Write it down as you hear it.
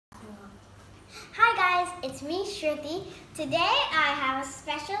guys, it's me, Shruthi. Today I have a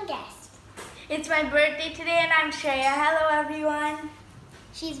special guest. It's my birthday today and I'm Shreyas. Hello everyone.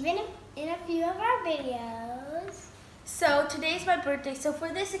 She's been in a few of our videos. So today's my birthday, so for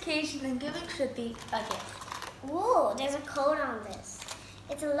this occasion I'm giving Shruthi a gift. Ooh, there's a code on this.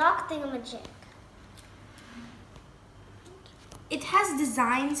 It's a lock thingamajig. It has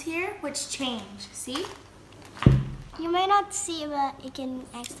designs here which change, see? You may not see, but it can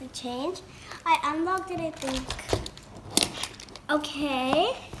actually change. I unlocked it, I think.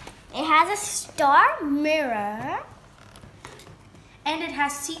 Okay. It has a star mirror. And it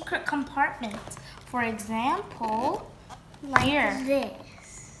has secret compartments. For example, Like here.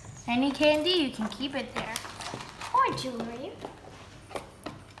 this. Any candy, you can keep it there. Or jewelry.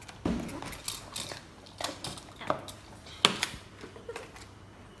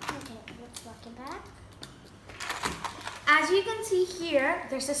 Okay, let's lock it back. As you can see here,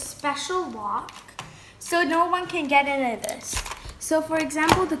 there's a special lock, so no one can get into this. So for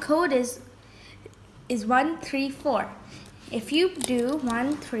example, the code is 134. If you do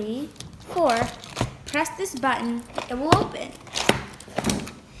 134, press this button, it will open.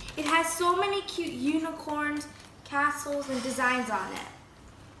 It has so many cute unicorns, castles, and designs on it.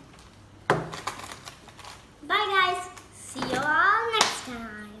 Bye guys. See you all next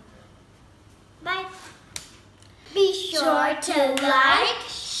time. Bye. Be sure to like,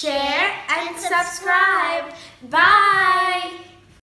 share, and subscribe. Bye!